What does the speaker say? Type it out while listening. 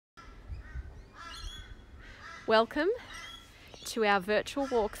Welcome to our virtual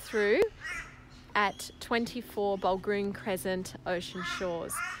walkthrough at 24 Bulgoon Crescent, Ocean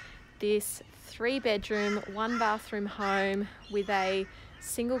Shores. This 3-bedroom, 1-bathroom home with a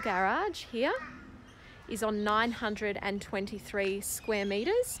single garage here is on 923 square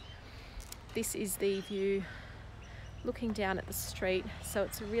metres. This is the view looking down at the street, so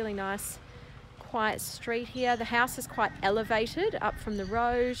it's a really nice quiet street here. The house is quite elevated up from the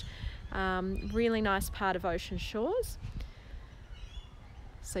road. Really nice part of Ocean Shores.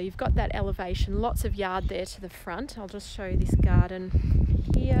 So you've got that elevation, lots of yard there to the front. I'll just show you this garden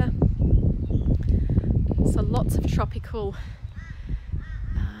here. So lots of tropical,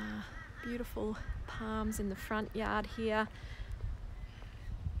 beautiful palms in the front yard here.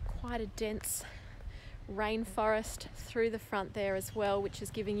 Quite a dense rainforest through the front there as well, which is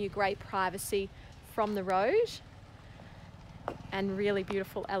giving you great privacy from the road and really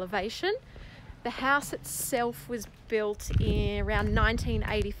beautiful elevation. The house itself was built in around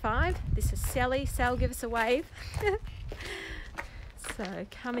 1985. This is Sally. Sal, give us a wave. So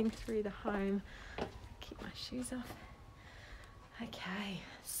coming through the home, keep my shoes off. Okay,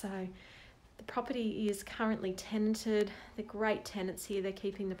 so the property is currently tenanted. They're great tenants here. They're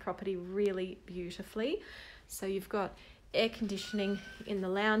keeping the property really beautifully. So you've got air conditioning in the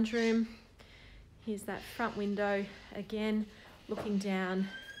lounge room. Here's that front window again, looking down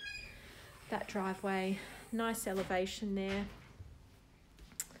that driveway. Nice elevation there.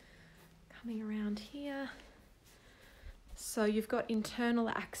 Coming around here. So you've got internal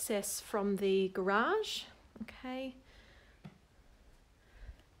access from the garage. Okay.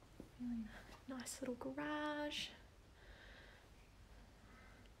 Really nice little garage.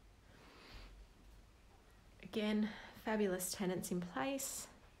 Again, fabulous tenants in place.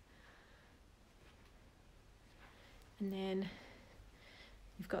 And then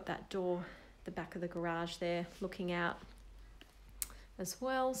you've got that door, the back of the garage there, looking out as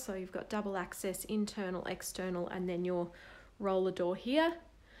well. So you've got double access, internal, external, and then your roller door here.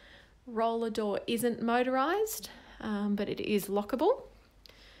 Roller door isn't motorized, but it is lockable.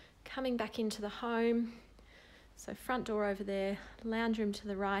 Coming back into the home, so front door over there, lounge room to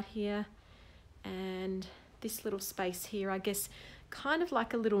the right here, and this little space here, I guess kind of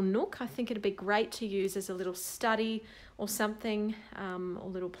like a little nook. I think it'd be great to use as a little study or something, or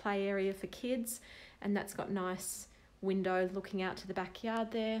little play area for kids. And that's got nice window looking out to the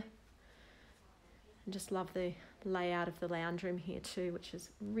backyard there. And just love the layout of the lounge room here too, which is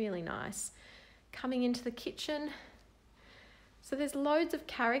really nice. Coming into the kitchen. So there's loads of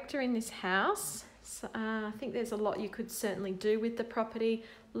character in this house. So, I think there's a lot you could certainly do with the property.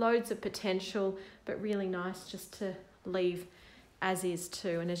 Loads of potential, but really nice just to leave as is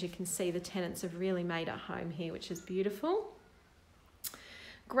too. And as you can see, the tenants have really made a home here, which is beautiful.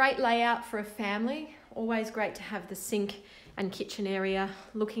 Great layout for a family. Always great to have the sink and kitchen area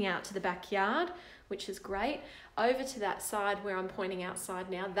looking out to the backyard, which is great. Over to that side where I'm pointing outside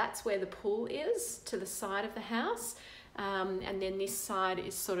now, that's where the pool is, to the side of the house. And then this side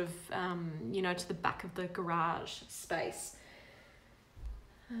is sort of, to the back of the garage space.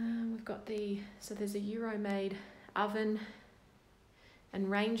 We've got so there's a Euro-made oven and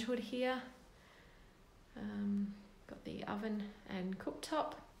range hood here. Got the oven and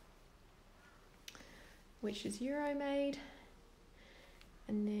cooktop, which is Euro-made.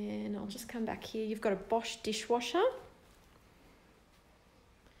 And then I'll just come back here. You've got a Bosch dishwasher.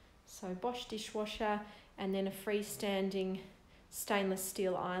 So Bosch dishwasher, and then a freestanding stainless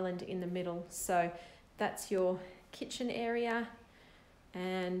steel island in the middle. So that's your kitchen area.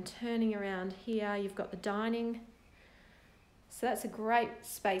 And turning around here, you've got the dining. So that's a great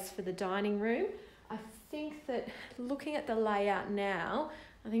space for the dining room. I think that looking at the layout now,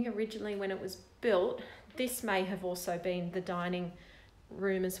 I think originally when it was built, this may have also been the dining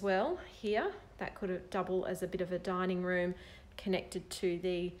room as well here. That could double as a bit of a dining room connected to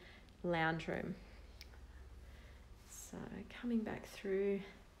the lounge room. So coming back through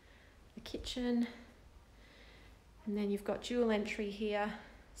the kitchen, and then you've got dual entry here.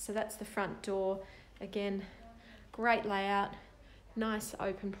 So that's the front door. Again, great layout, nice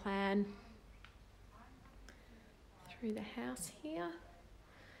open plan through the house here.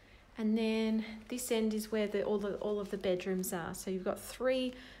 And then this end is where all of the bedrooms are. So you've got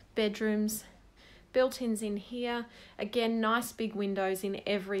 3 bedrooms, built-ins in here. Again, nice big windows in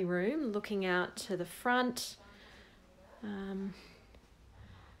every room, looking out to the front.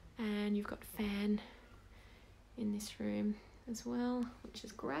 And you've got a fan in this room as well, which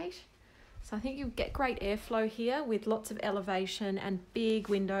is great. So I think you get great airflow here with lots of elevation and big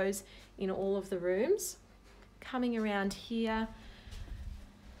windows in all of the rooms. Coming around here,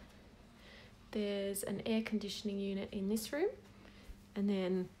 There's an air conditioning unit in this room, and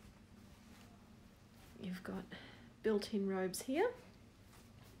then you've got built-in robes here.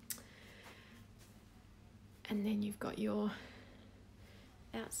 And then you've got your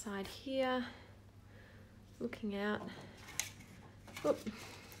outside here, looking out. Oop.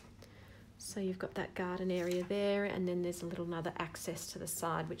 So you've got that garden area there, and then there's a little another access to the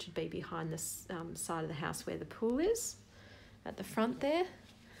side, which would be behind the side of the house where the pool is, at the front there.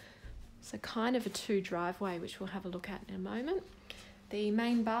 So kind of a two driveway, which we'll have a look at in a moment. The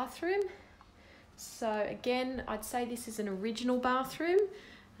main bathroom. So again, I'd say this is an original bathroom.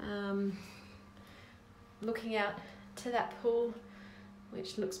 Looking out to that pool,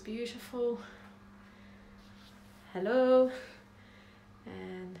 which looks beautiful. Hello.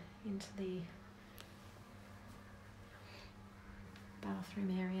 And into the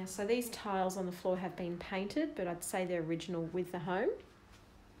bathroom area. So these tiles on the floor have been painted, but I'd say they're original with the home.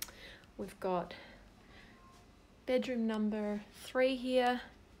 We've got bedroom number 3 here.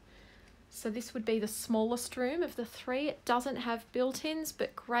 So this would be the smallest room of the 3. It doesn't have built-ins,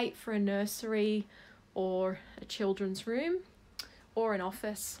 but great for a nursery or a children's room or an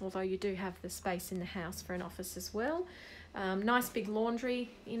office, although you do have the space in the house for an office as well. Nice big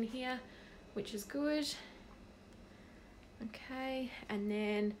laundry in here, which is good. Okay, and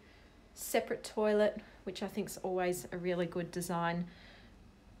then separate toilet, which I think is always a really good design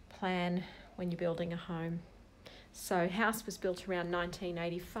plan when you're building a home. So house was built around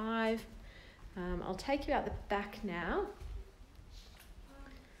 1985. I'll take you out the back now.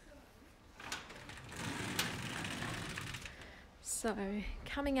 So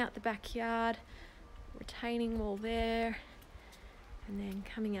coming out the backyard, retaining wall there, and then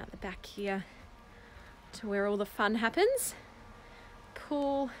coming out the back here to where all the fun happens.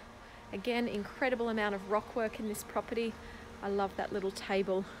 Pool, again, incredible amount of rock work in this property. I love that little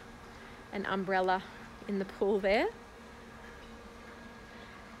table and umbrella in the pool there.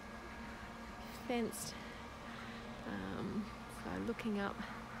 Fenced, so looking up,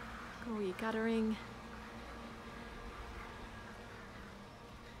 got all your guttering.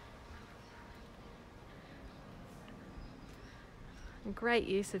 Great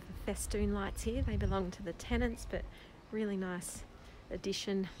use of the festoon lights here. They belong to the tenants, but really nice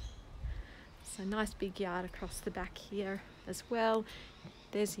addition. So nice big yard across the back here as well.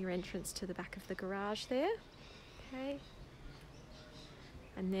 There's your entrance to the back of the garage there. Okay.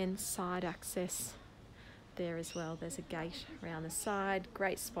 And then side access there as well. There's a gate around the side.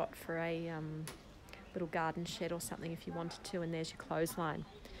 Great spot for a little garden shed or something if you wanted to, and there's your clothesline.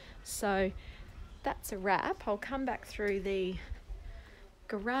 So that's a wrap. I'll come back through the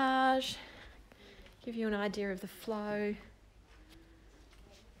garage, give you an idea of the flow.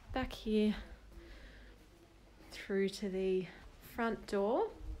 Back here through to the front door,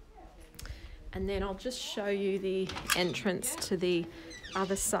 and then I'll just show you the entrance to the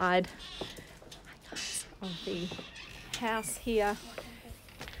other side of the house here.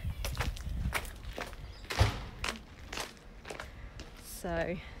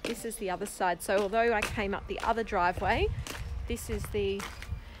 So this is the other side. So although I came up the other driveway, this is the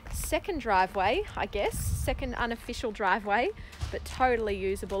second driveway, I guess, second unofficial driveway, but totally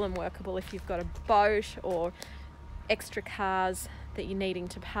usable and workable if you've got a boat or extra cars that you're needing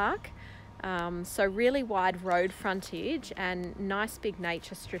to park. So really wide road frontage and nice big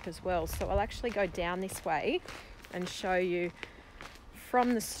nature strip as well. So I'll actually go down this way and show you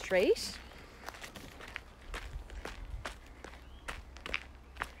from the street.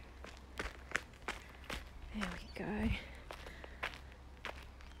 There we go.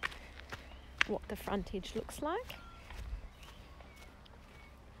 What the frontage looks like.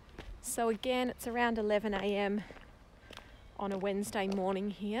 So again, it's around 11 a.m. on a Wednesday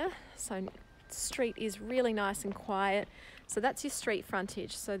morning here. So the street is really nice and quiet. So that's your street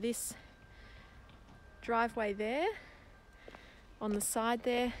frontage. So this driveway there on the side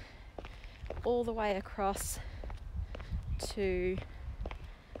there, all the way across to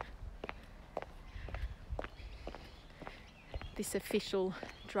this official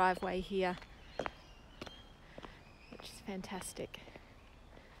driveway here, which is fantastic.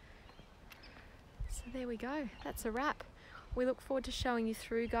 So there we go, that's a wrap. We look forward to showing you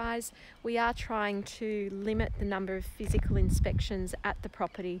through, guys. We are trying to limit the number of physical inspections at the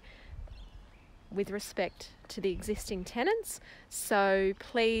property with respect to the existing tenants. So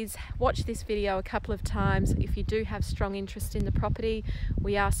please watch this video a couple of times if you do have strong interest in the property.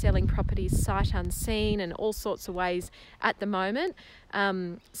 We are selling properties sight unseen and all sorts of ways at the moment.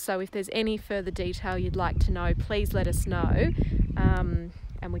 So if there's any further detail you'd like to know, please let us know.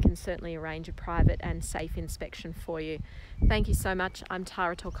 and we can certainly arrange a private and safe inspection for you. Thank you so much. I'm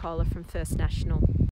Tara Torcola from First National.